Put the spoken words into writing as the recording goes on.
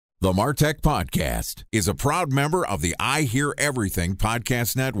The MarTech Podcast is a proud member of the I Hear Everything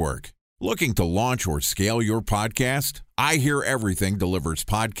Podcast Network. Looking to launch or scale your podcast? I Hear Everything delivers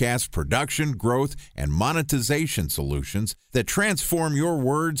podcast production, growth, and monetization solutions that transform your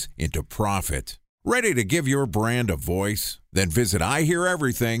words into profit. Ready to give your brand a voice? Then visit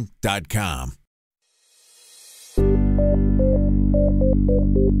iheareverything.com.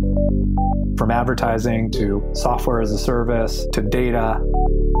 From advertising to software as a service to data.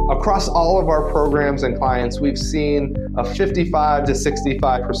 Across all of our programs and clients, we've seen a 55 to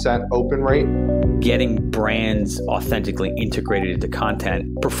 65% open rate. Getting brands authentically integrated into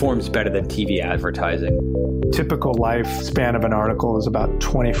content performs better than TV advertising. Typical lifespan of an article is about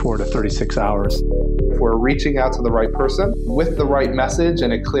 24 to 36 hours. If we're reaching out to the right person with the right message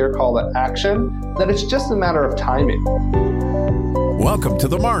and a clear call to action, then it's just a matter of timing. Welcome to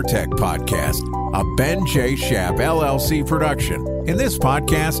the MarTech Podcast, a Ben J. Schaap LLC production. In this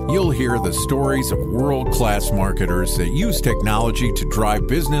podcast, you'll hear the stories of world-class marketers that use technology to drive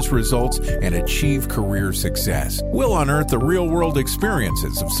business results and achieve career success. We'll unearth the real-world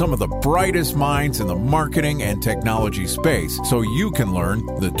experiences of some of the brightest minds in the marketing and technology space so you can learn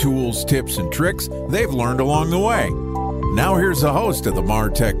the tools, tips, and tricks they've learned along the way. Now here's the host of the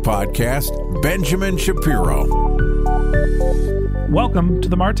MarTech Podcast, Benjamin Shapiro. Welcome to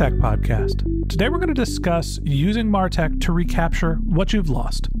the MarTech Podcast. Today we're going to discuss using MarTech to recapture what you've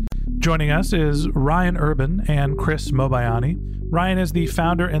lost. Joining us is Ryan Urban and Chris Mobayani. Ryan is the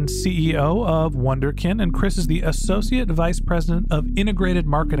founder and CEO of Wunderkind, and Chris is the Associate Vice President of Integrated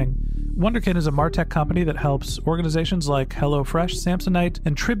Marketing. Wunderkind is a MarTech company that helps organizations like HelloFresh, Samsonite,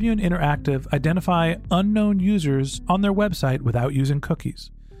 and Tribune Interactive identify unknown users on their website without using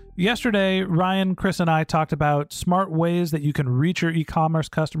cookies. Yesterday, Ryan, Chris, and I talked about smart ways that you can reach your e-commerce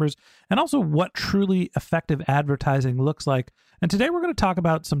customers and also what truly effective advertising looks like. And today we're going to talk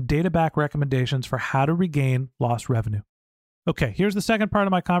about some data-backed recommendations for how to regain lost revenue. Okay, here's the second part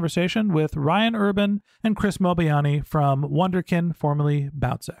of my conversation with Ryan Urban and Chris Mobayani from Wunderkind, formerly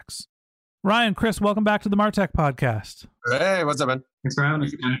BounceX. Ryan, Chris, welcome back to the MarTech Podcast. Hey, what's up, man? Thanks for having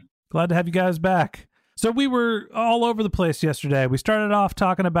us again. Glad to have you guys back. So we were all over the place yesterday. We started off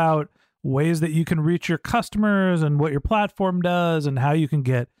talking about ways that you can reach your customers and what your platform does and how you can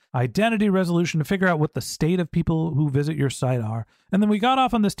get identity resolution to figure out what the state of people who visit your site are. And then we got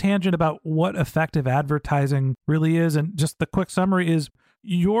off on this tangent about what effective advertising really is. And just the quick summary is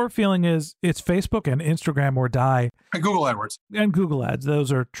your feeling is it's Facebook and Instagram or die. And Google AdWords. And Google Ads.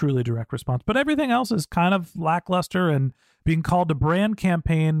 Those are truly direct response. But everything else is kind of lackluster and being called a brand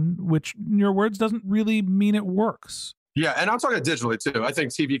campaign, which in your words doesn't really mean it works. Yeah, and I'm talking digitally too. I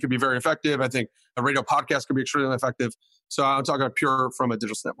think TV can be very effective. I think a radio podcast can be extremely effective. So I'm talking pure from a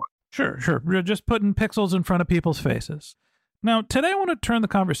digital standpoint. Sure. We're just putting pixels in front of people's faces. Now, today I want to turn the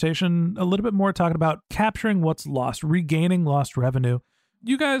conversation a little bit more talking about capturing what's lost, regaining lost revenue.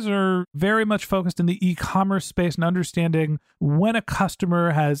 You guys are very much focused in the e-commerce space and understanding when a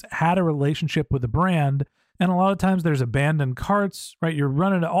customer has had a relationship with a brand. And a lot of times there's abandoned carts, right? You're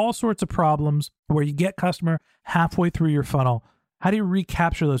running into all sorts of problems where you get customer halfway through your funnel. How do you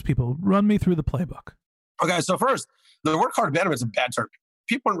recapture those people? Run me through the playbook. Okay, so first, the word cart abandonment is a bad term.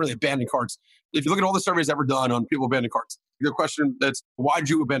 People aren't really abandoning carts. If you look at all the surveys ever done on people abandoning carts, the question that's, why'd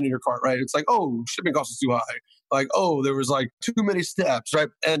you abandon your cart, right? It's like, oh, shipping costs was too high. Like, oh, there was like too many steps, right?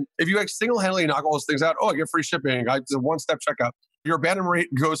 And if you like single-handedly knock all those things out, oh, I get free shipping. It's a one-step checkout. Your abandonment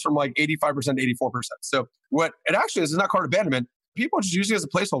rate goes from like 85% to 84%. So what it actually is not cart abandonment. People are just using it as a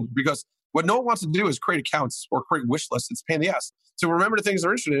placeholder because what no one wants to do is create accounts or create wish lists. It's a pain in the ass. So remember the things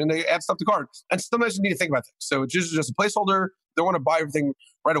they're interested in and they add stuff to cart. And sometimes you need to think about things. So it's usually just a placeholder. They want to buy everything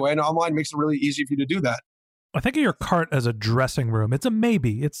right away. And online makes it really easy for you to do that. I think of your cart as a dressing room. It's a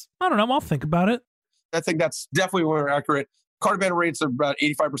maybe. I don't know. I'll think about it. I think that's definitely more accurate. Cart abandonment rates are about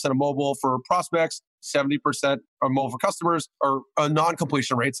 85% of mobile for prospects, 70% are mobile for customers, or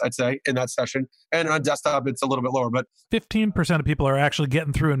non-completion rates, I'd say, in that session. And on desktop, it's a little bit lower, but 15% of people are actually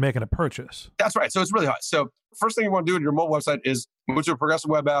getting through and making a purchase. That's right. So it's really high. So first thing you want to do in your mobile website is move to a progressive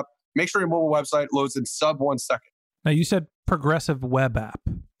web app. Make sure your mobile website loads in sub 1 second. Now, you said progressive web app.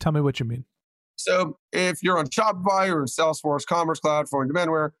 Tell me what you mean. So if you're on Shopify or Salesforce, Commerce Cloud, for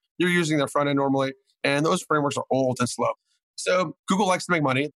Demandware, you're using their front end normally, and those frameworks are old and slow. So Google likes to make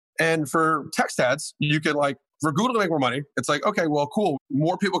money. And for text ads, you can for Google to make more money, it's like, okay, well, cool.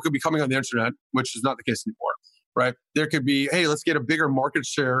 More people could be coming on the internet, which is not the case anymore, right? There could be, hey, let's get a bigger market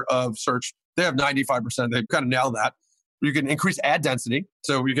share of search. They have 95%. They've kind of nailed that. You can increase ad density.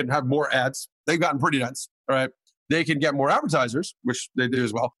 So you can have more ads. They've gotten pretty dense, all right? They can get more advertisers, which they do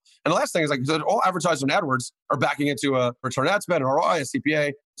as well. And the last thing is like all advertisers on AdWords are backing into a return ad spend, an ROI, a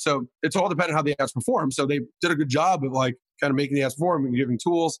CPA. So it's all dependent on how the ads perform. So they did a good job of like kind of making the ads perform and giving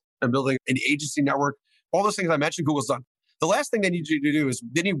tools and building an agency network. All those things I mentioned, Google's done. The last thing they need you to do is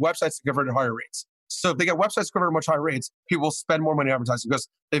they need websites to convert at higher rates. So if they get websites to convert at much higher rates, people will spend more money advertising because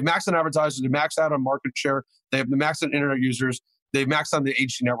they've maxed on advertisers, they've maxed out on market share, they've maxed on internet users, they've maxed on the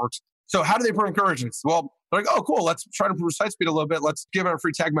agency networks. So how do they improve conversions? Well, they're like, oh, cool, let's try to improve site speed a little bit. Let's give it a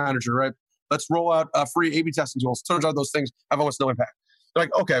free tag manager, right? Let's roll out free A/B testing tools. Turns out those things have almost no impact. They're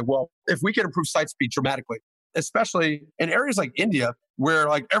like, okay, well, if we can improve site speed dramatically, especially in areas like India, where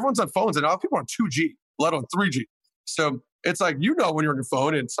like everyone's on phones and all people are on 2G, let alone 3G. So it's like, when you're on your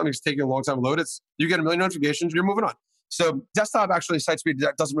phone and something's taking a long time to load, you get a million notifications, you're moving on. So desktop actually site speed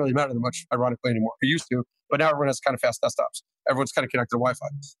doesn't really matter that much, ironically, anymore. It used to, but now everyone has kind of fast desktops. Everyone's kind of connected to Wi-Fi.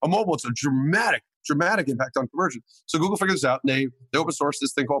 On mobile, it's a dramatic impact on conversion. So Google figured this out, and they open sourced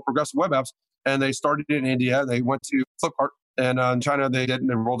this thing called Progressive Web Apps, and they started it in India. They went to Flipkart, and in China they did, and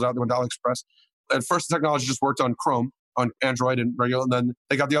they rolled it out. They went to AliExpress. At first, the technology just worked on Chrome, on Android and regular, and then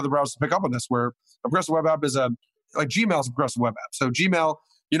they got the other browsers to pick up on this, where a Progressive Web App is like Gmail's a Progressive Web App. So Gmail,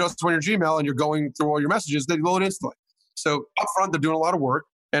 it's when you're Gmail and you're going through all your messages, they load instantly. So upfront, they're doing a lot of work.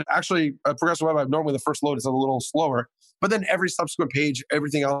 And actually, a Progressive Web App, normally the first load is a little slower, but then every subsequent page,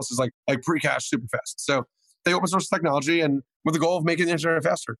 everything else is like pre-cached super fast. So they open source technology and with the goal of making the internet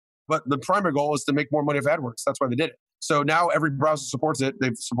faster. But the primary goal is to make more money off AdWords. That's why they did it. So now every browser supports it.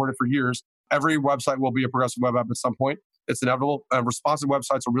 They've supported it for years. Every website will be a Progressive Web App at some point. It's inevitable. Responsive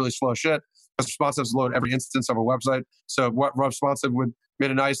websites are really slow as shit. Because responsives load every instance of a website. So what responsive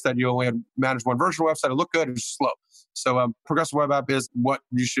made it nice that you only had managed one version of the website. It looked good. It was slow. So Progressive Web App is what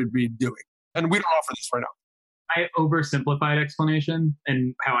you should be doing. And we don't offer this right now. My oversimplified explanation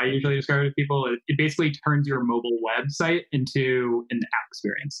and how I usually describe it to people, it basically turns your mobile website into an app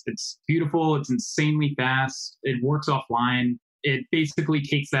experience. It's beautiful. It's insanely fast. It works offline. It basically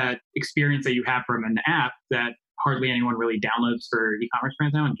takes that experience that you have from an app that hardly anyone really downloads for e-commerce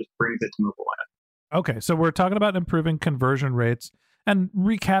right now and just brings it to mobile web. Okay, so we're talking about improving conversion rates and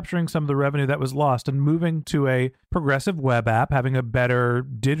recapturing some of the revenue that was lost and moving to a progressive web app, having a better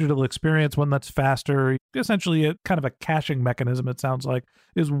digital experience, one that's faster. Essentially, a kind of a caching mechanism, it sounds like,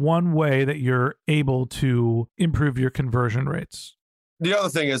 is one way that you're able to improve your conversion rates. The other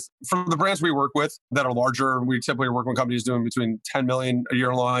thing is, for the brands we work with that are larger, we typically work with companies doing between 10 million a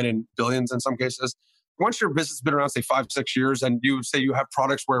year line and billions in some cases. Once your business has been around, say 5-6 years, and you say you have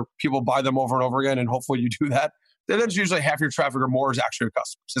products where people buy them over and over again, and hopefully you do that, then it's usually half your traffic or more is actually your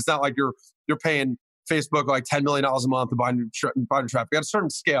customers. It's not like you're paying Facebook like $10 million a month to buy new traffic. At a certain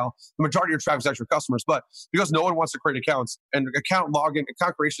scale, the majority of your traffic is actually your customers. But because no one wants to create accounts, and account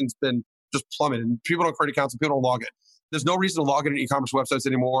creation's been just plummeted, and people don't create accounts and people don't log in. There's no reason to log in e-commerce websites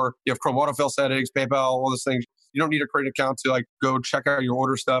anymore. You have Chrome autofill settings, PayPal, all those things. You don't need to create an account to like go check out your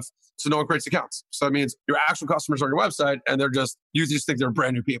order stuff. So no one creates accounts. So it means your actual customers on your website, and they're just, you just think they're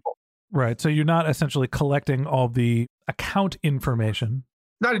brand new people. Right. So you're not essentially collecting all the account information.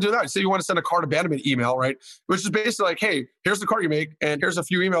 Not to do that. So you want to send a cart abandonment email, right? Which is basically like, hey, here's the cart you make, and here's a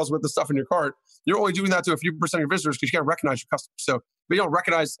few emails with the stuff in your cart. You're only doing that to a few percent of your visitors because you can't recognize your customers. So if you don't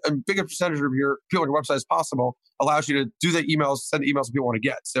recognize a bigger percentage of your people on your website as possible, allows you to do the emails, send the emails that people want to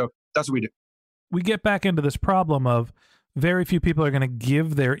get. So that's what we do. We get back into this problem of very few people are going to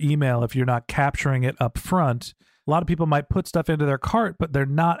give their email if you're not capturing it up front. A lot of people might put stuff into their cart, but they're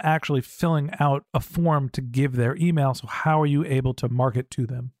not actually filling out a form to give their email. So how are you able to market to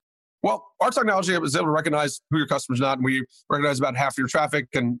them? Well, our technology is able to recognize who your customer's not, and we recognize about half of your traffic.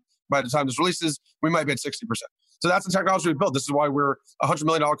 And by the time this releases, we might be at 60%. So that's the technology we built. This is why we're a $100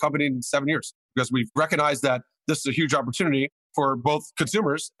 million company in 7 years, because we've recognized that this is a huge opportunity for both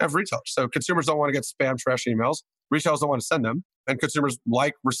consumers and for retailers. So consumers don't want to get spam trash emails. Retailers don't want to send them. And consumers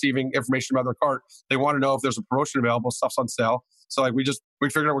like receiving information about their cart. They want to know if there's a promotion available, stuff's on sale. So like we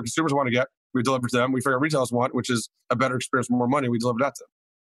figured out what consumers want to get. We deliver to them. We figure out what retailers want, which is a better experience, more money. We deliver that to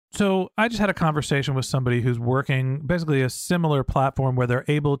them. So I just had a conversation with somebody who's working basically a similar platform where they're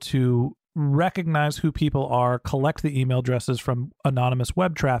able to recognize who people are, collect the email addresses from anonymous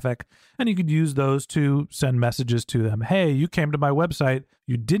web traffic, and you could use those to send messages to them. Hey, you came to my website,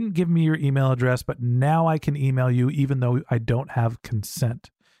 you didn't give me your email address, but now I can email you even though I don't have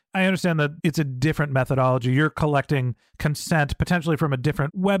consent. I understand that it's a different methodology. You're collecting consent potentially from a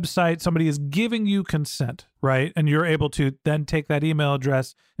different website. Somebody is giving you consent, right? And you're able to then take that email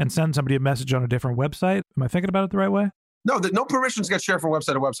address and send somebody a message on a different website. Am I thinking about it the right way? No, no permissions get shared from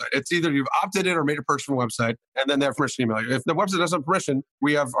website to website. It's either you've opted in or made a purchase from a website, and then they have permission to email you. If the website doesn't have permission,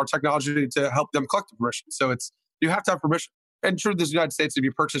 we have our technology to help them collect the permission. So you have to have permission. And true, this United States, if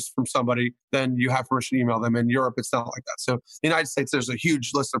you purchase from somebody, then you have permission to email them. In Europe, it's not like that. So in the United States, there's a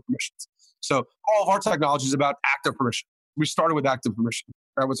huge list of permissions. So all of our technology is about active permission. We started with active permission.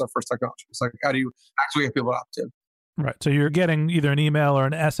 That was our first technology. It's like, how do you actually get people to opt in? Right. So you're getting either an email or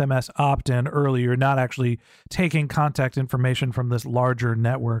an SMS opt-in early. You're not actually taking contact information from this larger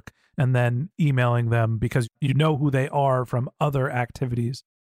network and then emailing them because you know who they are from other activities.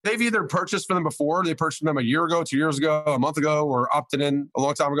 They've either purchased from them before, they purchased from them a year ago, 2 years ago, a month ago, or opted in a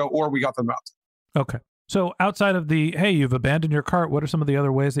long time ago, or we got them out. Okay. So outside of the, hey, you've abandoned your cart, what are some of the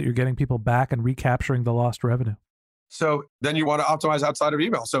other ways that you're getting people back and recapturing the lost revenue? So then you want to optimize outside of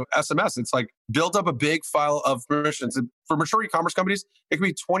email. So SMS, it's like build up a big file of permissions. And for mature e-commerce companies, it can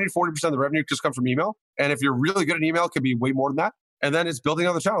be 20 to 40% of the revenue just comes from email. And if you're really good at email, it could be way more than that. And then it's building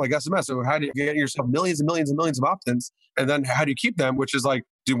another channel like SMS. So how do you get yourself millions and millions and millions of opt-ins? And then how do you keep them? Which is like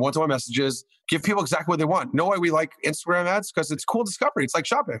do one-to-one messages, give people exactly what they want. Know why we like Instagram ads? Because it's cool discovery. It's like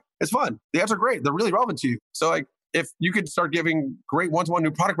shopping. It's fun. The ads are great. They're really relevant to you. So like if you could start giving great one-to-one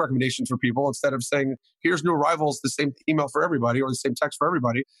new product recommendations for people instead of saying, here's new arrivals, the same email for everybody or the same text for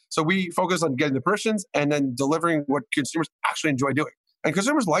everybody. So we focus on getting the permissions and then delivering what consumers actually enjoy doing. And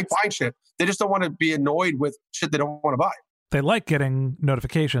consumers like buying shit. They just don't want to be annoyed with shit they don't want to buy. They like getting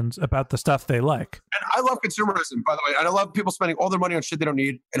notifications about the stuff they like. And I love consumerism, by the way. And I love people spending all their money on shit they don't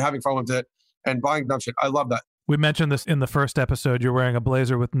need and having fun with it and buying dumb shit. I love that. We mentioned this in the first episode. You're wearing a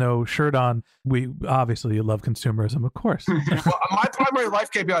blazer with no shirt on. Obviously, you love consumerism, of course. Well, my primary life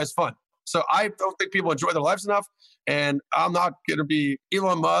KPI is fun. So I don't think people enjoy their lives enough. And I'm not going to be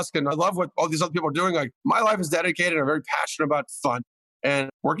Elon Musk. And I love what all these other people are doing. Like my life is dedicated. I'm very passionate about fun. And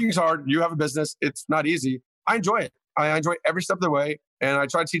working is hard. You have a business. It's not easy. I enjoy it. I enjoy every step of the way. And I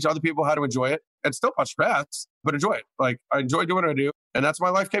try to teach other people how to enjoy it. And still punch stress, but enjoy it. Like I enjoy doing what I do. And that's my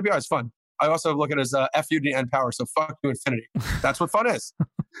life KPI. It's fun. I also look at it as F you to the end power. So fuck you infinity. That's what fun is.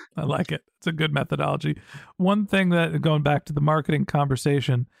 I like it. It's a good methodology. One thing that going back to the marketing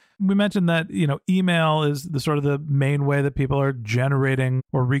conversation, we mentioned that, email is the sort of the main way that people are generating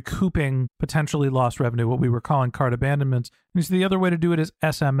or recouping potentially lost revenue, what we were calling cart abandonments. And so the other way to do it is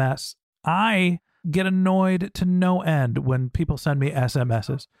SMS. I get annoyed to no end when people send me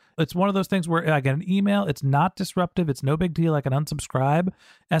SMSs. It's one of those things where I get an email, it's not disruptive, it's no big deal, I can unsubscribe.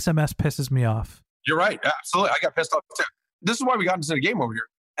 SMS pisses me off. You're right. Absolutely. I got pissed off too. This is why we got into the game over here.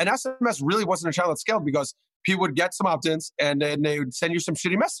 And SMS really wasn't a channel that scaled because people would get some opt-ins and then they would send you some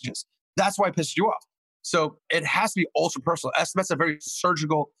shitty messages. That's why it pissed you off. So it has to be ultra personal. SMS is a very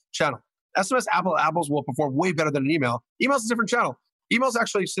surgical channel. SMS apples will perform way better than an email. Email is a different channel. Emails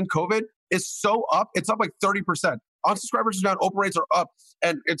actually, since COVID, is so up. It's up like 30%. Unsubscribers are down, open rates are up,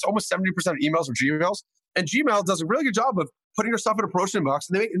 and it's almost 70% of emails are Gmails. And Gmail does a really good job of putting your stuff in a promotion inbox,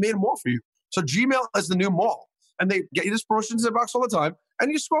 and they made a mall for you. So Gmail is the new mall, and they get you this promotions inbox all the time, and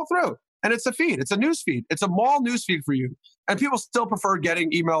you scroll through, and it's a feed. It's a news feed. It's a mall news feed for you. And people still prefer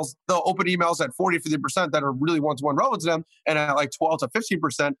getting emails. They'll open emails at 40, 50% that are really one-to-one relevant to them, and at like 12 to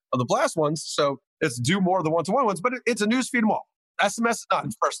 15% of the blast ones. So it's do more of the one-to-one ones, but it's a news feed mall. SMS is not.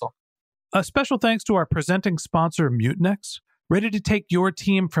 It's personal. A special thanks to our presenting sponsor, Mutinex. Ready to take your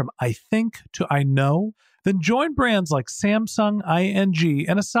team from I think to I know? Then join brands like Samsung, ING,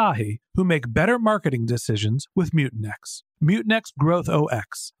 and Asahi who make better marketing decisions with Mutinex. Mutinex Growth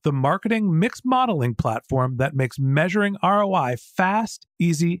OX, the marketing mix modeling platform that makes measuring ROI fast,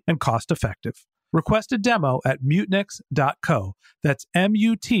 easy, and cost-effective. Request a demo at mutinex.co. That's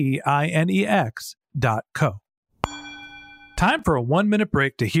MUTINEX.co. Time for a 1-minute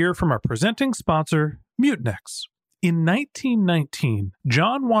break to hear from our presenting sponsor, Mutinex. In 1919,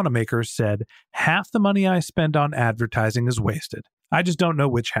 John Wanamaker said, "Half the money I spend on advertising is wasted. I just don't know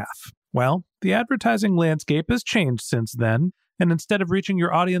which half." Well, the advertising landscape has changed since then, and instead of reaching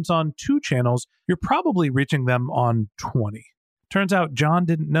your audience on 2 channels, you're probably reaching them on 20. Turns out John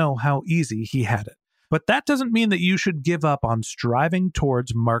didn't know how easy he had it. But that doesn't mean that you should give up on striving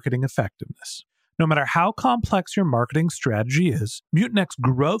towards marketing effectiveness. No matter how complex your marketing strategy is, Mutinex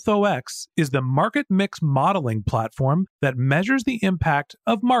Growth OX is the market mix modeling platform that measures the impact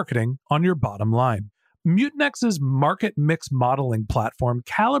of marketing on your bottom line. Mutinex's market mix modeling platform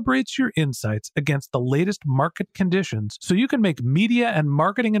calibrates your insights against the latest market conditions so you can make media and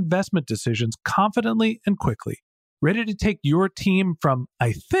marketing investment decisions confidently and quickly. Ready to take your team from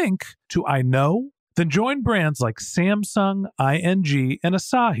I think to I know? Then join brands like Samsung, ING, and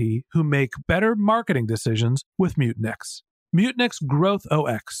Asahi who make better marketing decisions with Mutinex. Mutinex Growth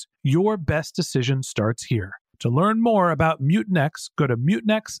OX. Your best decision starts here. To learn more about Mutinex, go to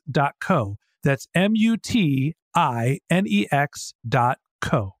mutinex.co. That's MUTINEX.co.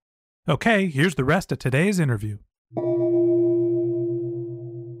 Okay, here's the rest of today's interview.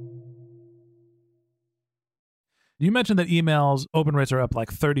 You mentioned that emails open rates are up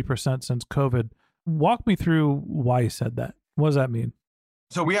like 30% since COVID. Walk me through why you said that. What does that mean?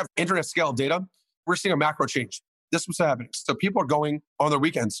 So we have internet scale data. We're seeing a macro change. This was happening. So people are going on their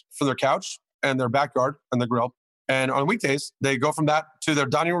weekends from their couch and their backyard and their grill. And on weekdays, they go from that to their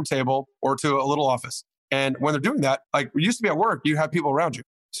dining room table or to a little office. And when they're doing that, like we used to be at work, you have people around you.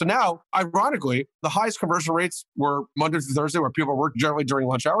 So now, ironically, the highest conversion rates were Monday through Thursday, where people work generally during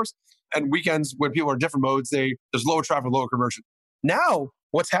lunch hours, and weekends when people are in different modes, there's lower traffic, lower conversion. Now,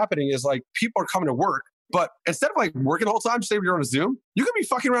 what's happening is like people are coming to work, but instead of like working the whole time, say you're on a Zoom, you can be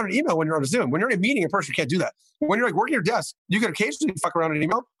fucking around an email when you're on a Zoom. When you're in a meeting in person, you can't do that. When you're like working your desk, you can occasionally fuck around an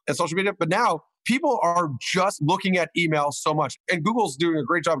email and social media, but now people are just looking at email so much. And Google's doing a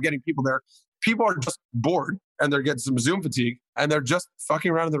great job of getting people there. People are just bored and they're getting some Zoom fatigue and they're just fucking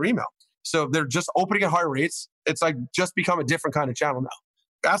around in their email. So they're just opening at higher rates. It's like just become a different kind of channel now.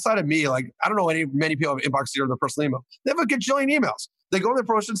 Outside of me, like I don't know many people have inbox zero in their personal email. They have a gajillion emails. They go in their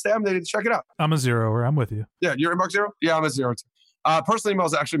promotions tab and they check it out. I'm a zeroer. I'm with you. Yeah, you're inbox zero? Yeah, I'm a zero too. Personal email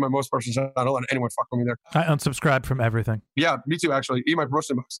is actually my most personal channel. I don't let anyone fuck with me there. I unsubscribe from everything. Yeah, me too, actually. Even my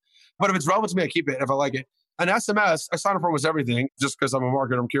personal inbox. But if it's relevant to me, I keep it if I like it. An SMS, I sign up for almost everything just because I'm a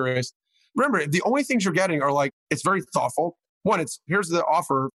marketer. I'm curious. Remember, the only things you're getting are like, it's very thoughtful. One, it's here's the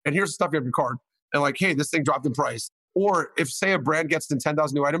offer and here's the stuff you have in your card. And like, hey, this thing dropped in price. Or if say a brand gets in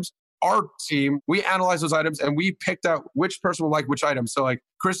 10,000 new items, our team, we analyze those items and we picked out which person will like which item. So like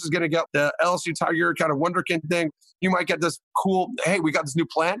Chris is going to get the LSU Tiger kind of Wunderkind thing. You might get this cool, hey, we got this new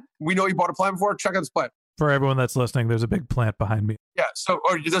plant. We know you bought a plant before. Check out this plant. For everyone that's listening, there's a big plant behind me. Yeah. So,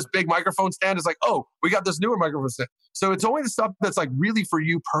 or this big microphone stand is like, oh, we got this newer microphone stand. So it's only the stuff that's like really for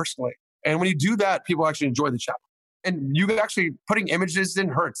you personally. And when you do that, people actually enjoy the channel. And you actually putting images in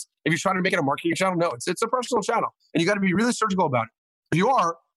hurts. If you're trying to make it a marketing channel, no, it's a personal channel. And you got to be really surgical about it. If you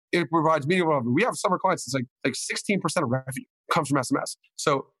are, it provides meaningful revenue. We have some of our clients, it's like 16% of revenue comes from SMS.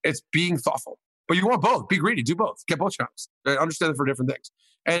 So it's being thoughtful. But you want both. Be greedy. Do both. Get both channels. Understand it for different things.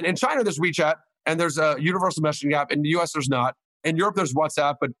 And in China, there's WeChat and there's a universal messaging app. In the US, there's not. In Europe, there's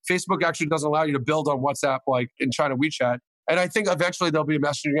WhatsApp, but Facebook actually doesn't allow you to build on WhatsApp like in China, WeChat. And I think eventually there'll be a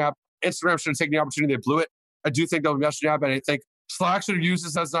messaging app. Instagram should have taken the opportunity. They blew it. I do think there'll be a messaging app. And I think Slack should have used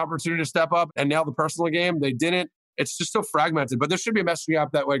this as an opportunity to step up and nail the personal game. They didn't. It's just so fragmented. But there should be a messaging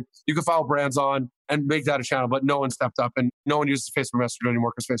app that like you can follow brands on and make that a channel. But no one stepped up and no one uses Facebook Messenger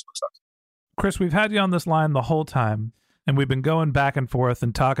anymore because Facebook sucks. Chris, we've had you on this line the whole time, and we've been going back and forth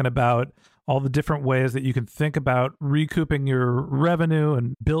and talking about all the different ways that you can think about recouping your revenue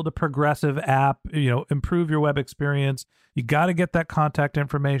and build a progressive app, improve your web experience. You got to get that contact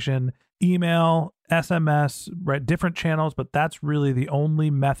information, email, SMS, right? Different channels, but that's really the only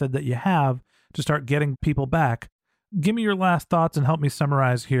method that you have to start getting people back. Give me your last thoughts and help me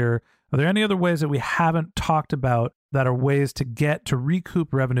summarize here. Are there any other ways that we haven't talked about that are ways to get to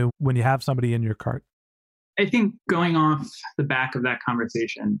recoup revenue when you have somebody in your cart? I think going off the back of that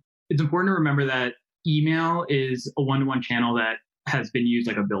conversation, it's important to remember that email is a one-to-one channel that has been used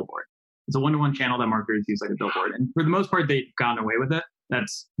like a billboard. It's a one-to-one channel that marketers use like a billboard. And for the most part, they've gotten away with it.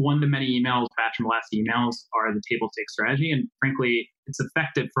 That's one-to-many emails, batch and blast emails are the table stakes strategy. And frankly, it's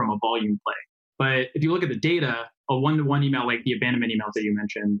effective from a volume play. But if you look at the data, a one-to-one email like the abandonment emails that you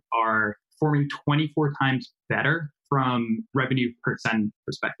mentioned are performing 24 times better from revenue per send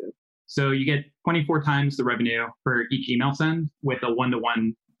perspective. So you get 24 times the revenue for each email send with a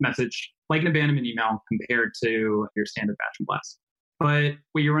one-to-one message like an abandonment email compared to your standard batch and blast. But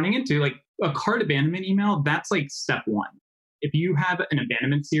what you're running into, like a cart abandonment email, that's like step one. If you have an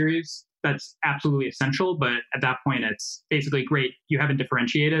abandonment series, that's absolutely essential. But at that point, it's basically great. You haven't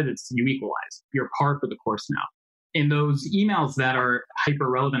differentiated. You equalize. You're par for the course now. In those emails that are hyper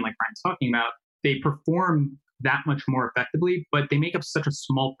relevant, like Brian's talking about, they perform that much more effectively, but they make up such a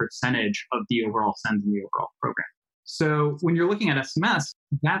small percentage of the overall sends in the overall program. So when you're looking at SMS,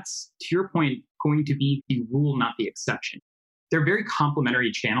 that's, to your point, going to be the rule, not the exception. They're very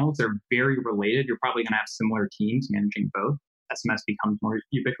complementary channels. They're very related. You're probably going to have similar teams managing both. SMS becomes more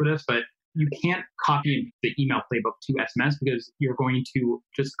ubiquitous, but you can't copy the email playbook to SMS because you're going to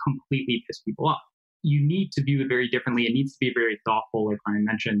just completely piss people off. You need to view it very differently. It needs to be very thoughtful, like Ryan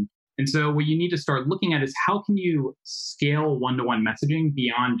mentioned. And so what you need to start looking at is how can you scale one-to-one messaging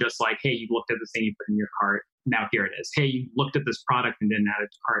beyond just like, hey, you looked at this thing you put in your cart, now here it is. Hey, you looked at this product and didn't add it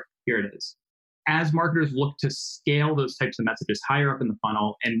to cart, here it is. As marketers look to scale those types of messages higher up in the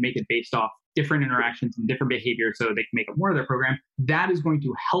funnel and make it based off different interactions and different behaviors so they can make it more of their program, that is going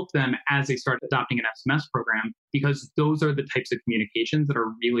to help them as they start adopting an SMS program, because those are the types of communications that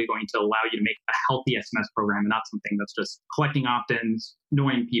are really going to allow you to make a healthy SMS program and not something that's just collecting opt-ins,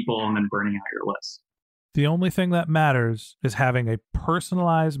 annoying people, and then burning out your list. The only thing that matters is having a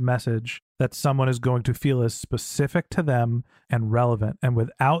personalized message that someone is going to feel is specific to them and relevant. And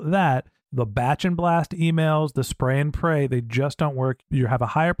without that, the batch and blast emails, the spray and pray, they just don't work. You have a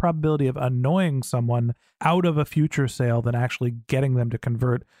higher probability of annoying someone out of a future sale than actually getting them to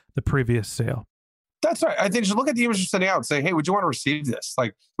convert the previous sale. That's right. I think you should look at the emails you're sending out and say, hey, would you want to receive this?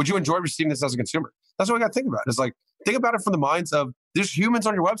 Like, would you enjoy receiving this as a consumer? That's what we got to think about. It's like, think about it from the minds of there's humans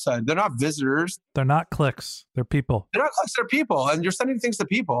on your website. They're not visitors. They're not clicks. They're people. They're not clicks. They're people. And you're sending things to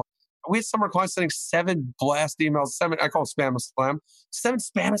people. We had some of our clients sending 7 blast emails, 7, I call them spam and slam, 7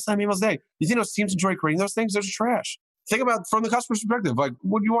 spam and slam emails a day. You think those teams enjoy creating those things? Those are trash. Think about from the customer's perspective, like,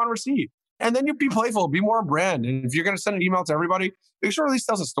 what do you want to receive? And then you be playful, be more on brand. And if you're going to send an email to everybody, make sure it at least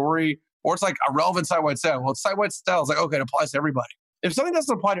tells a story, or it's like a relevant site-wide sale. Well, it's site-wide sale. It's like, okay, it applies to everybody. If something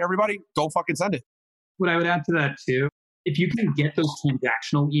doesn't apply to everybody, don't fucking send it. What I would add to that too, if you can get those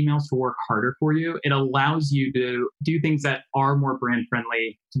transactional emails to work harder for you, it allows you to do things that are more brand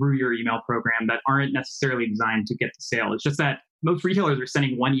friendly through your email program that aren't necessarily designed to get the sale. It's just that most retailers are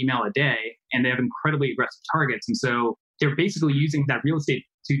sending 1 email a day and they have incredibly aggressive targets. And so they're basically using that real estate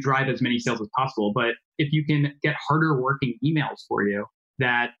to drive as many sales as possible. But if you can get harder working emails for you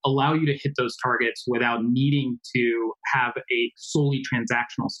that allow you to hit those targets without needing to have a solely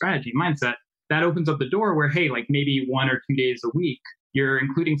transactional strategy mindset, that opens up the door where, hey, like maybe 1 or 2 days a week, you're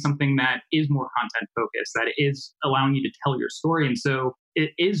including something that is more content focused, that is allowing you to tell your story. And so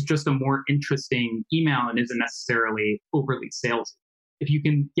it is just a more interesting email and isn't necessarily overly salesy. If you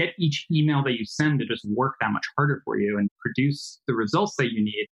can get each email that you send to just work that much harder for you and produce the results that you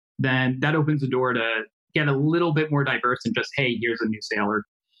need, then that opens the door to get a little bit more diverse than just, hey, here's a new sale. Or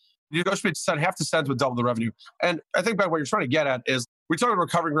you go straight to send half the sends would double the revenue. And I think what you're trying to get at is we're talking about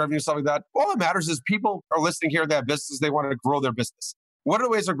recovering revenue, stuff like that. All that matters is people are listening here, they have businesses, they want to grow their business. What are the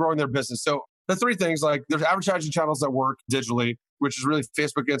ways of growing their business? So the 3 things, like there's advertising channels that work digitally, which is really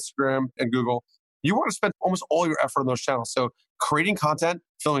Facebook, Instagram, and Google. You want to spend almost all your effort on those channels. So creating content,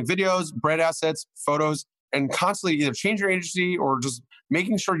 filming videos, brand assets, photos, and constantly either change your agency or just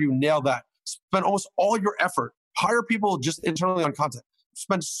making sure you nail that. Spend almost all your effort. Hire people just internally on content.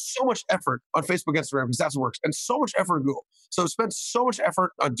 Spend so much effort on Facebook, Instagram, because that's what works, and so much effort on Google. So spend so much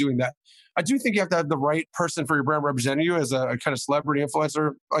effort on doing that. I do think you have to have the right person for your brand representing you as a kind of celebrity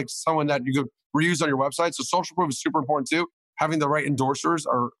influencer, like someone that you could reuse on your website. So social proof is super important too. Having the right endorsers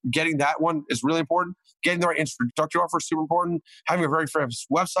or getting that one is really important. Getting the right introductory offer is super important. Having a very famous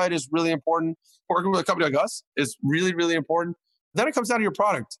website is really important. Working with a company like us is really, really important. Then it comes down to your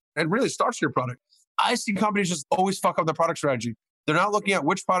product and really starts with your product. I see companies just always fuck up their product strategy. They're not looking at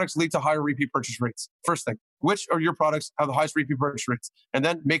which products lead to higher repeat purchase rates. First thing, which of your products have the highest repeat purchase rates? And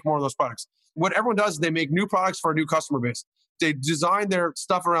then make more of those products. What everyone does is they make new products for a new customer base. They design their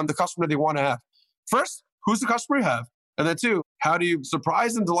stuff around the customer they want to have. First, who's the customer you have? And then 2, how do you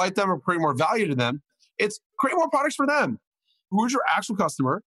surprise them, delight them, or create more value to them? It's create more products for them. Who's your actual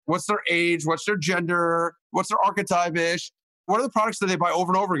customer? What's their age? What's their gender? What's their archetype-ish? What are the products that they buy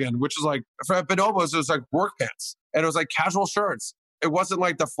over and over again? Which is like, for Bonobos, it was like work pants. And it was like casual shirts. It wasn't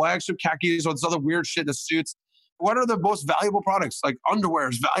like the flagship khakis or this other weird shit, the suits. What are the most valuable products? Like underwear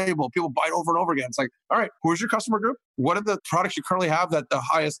is valuable. People buy it over and over again. It's like, all right, who's your customer group? What are the products you currently have that the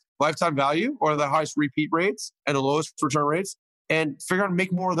highest lifetime value or the highest repeat rates and the lowest return rates? And figure out and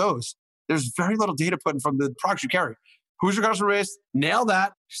make more of those. There's very little data put in from the products you carry. Who's your customer base? Nail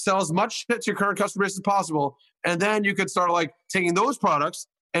that. Sell as much shit to your current customer base as possible. And then you could start like taking those products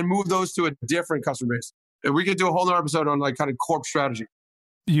and move those to a different customer base. And we could do a whole other episode on like kind of corp strategy.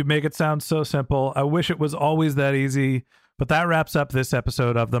 You make it sound so simple. I wish it was always that easy, but that wraps up this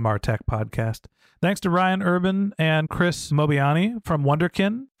episode of the Martech Podcast. Thanks to Ryan Urban and Chris Mobiani from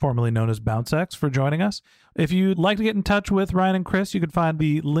Wunderkind, formerly known as BounceX, for joining us. If you'd like to get in touch with Ryan and Chris, you can find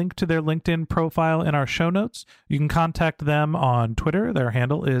the link to their LinkedIn profile in our show notes. You can contact them on Twitter. Their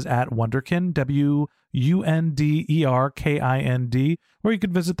handle is @Wunderkind, WUNDERKIND, or you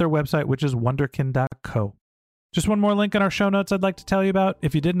could visit their website, which is wunderkind.co. Just one more link in our show notes I'd like to tell you about.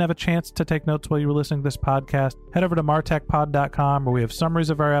 If you didn't have a chance to take notes while you were listening to this podcast, head over to martechpod.com, where we have summaries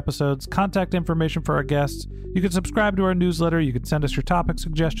of our episodes, contact information for our guests. You can subscribe to our newsletter. You can send us your topic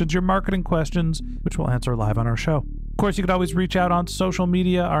suggestions, your marketing questions, which we'll answer live on our show. Of course, you could always reach out on social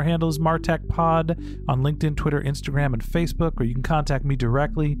media. Our handle is martechpod on LinkedIn, Twitter, Instagram, and Facebook, or you can contact me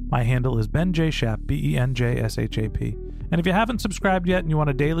directly. My handle is Ben J. Shap, BenJShap. And if you haven't subscribed yet and you want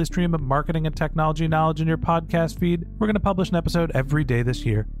a daily stream of marketing and technology knowledge in your podcast feed, we're going to publish an episode every day this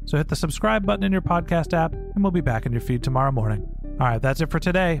year. So hit the subscribe button in your podcast app, and we'll be back in your feed tomorrow morning. All right, that's it for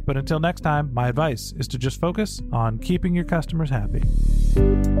today. But until next time, my advice is to just focus on keeping your customers happy.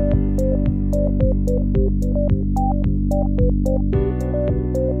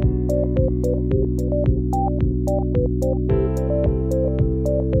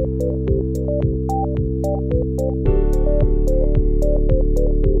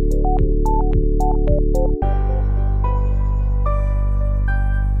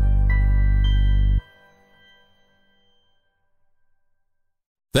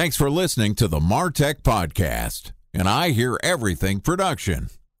 Thanks for listening to the MarTech Podcast, an I Hear Everything production.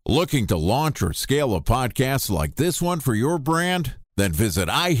 Looking to launch or scale a podcast like this one for your brand? Then visit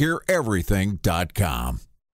iheareverything.com.